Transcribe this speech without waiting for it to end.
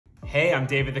Hey, I'm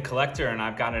David the Collector, and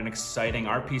I've got an exciting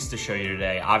art piece to show you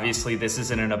today. Obviously, this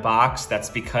isn't in a box. That's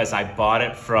because I bought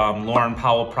it from Lauren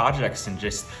Powell Projects and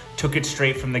just took it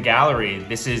straight from the gallery.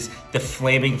 This is The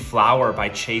Flaming Flower by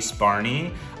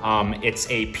Barney. It's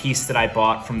a piece that I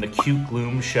bought from the Cute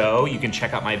Gloom show. You can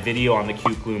check out my video on the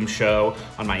Cute Gloom show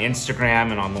on my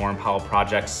Instagram and on Lauren Powell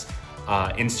Projects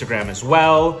Instagram as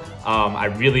well. I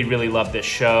really love this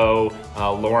show.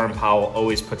 Lauren Powell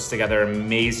always puts together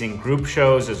amazing group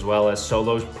shows as well as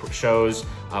solo shows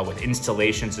with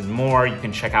installations and more. You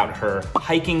can check out her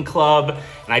hiking club,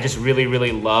 and I just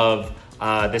really love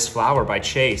this flower by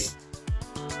Chase.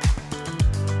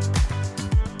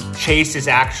 Chase is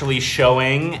actually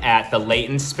showing at the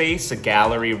Leighton Space, a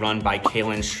gallery run by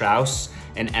Kaylin Strauss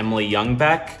and Emily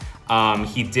Youngbeck.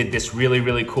 He did this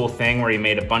really cool thing where he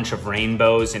made a bunch of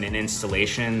rainbows in an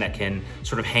installation that can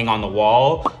sort of hang on the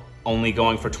wall, only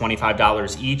going for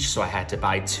 $25 each, so I had to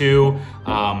buy two.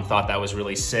 Thought that was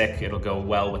really sick. It'll go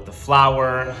well with the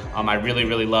flower. I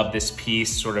really love this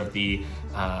piece, sort of the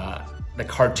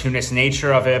cartoonist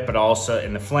nature of it, but also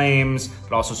in the flames,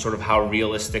 but also sort of how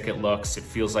realistic it looks. It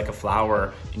feels like a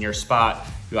flower in your spot.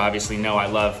 You obviously know I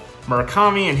love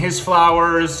Murakami and his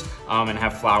flowers, and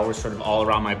have flowers sort of all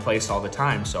around my place all the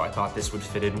time, so I thought this would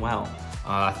fit in well.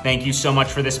 Thank you so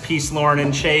much for this piece, Lauren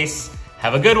and Chase.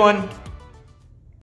 Have a good one.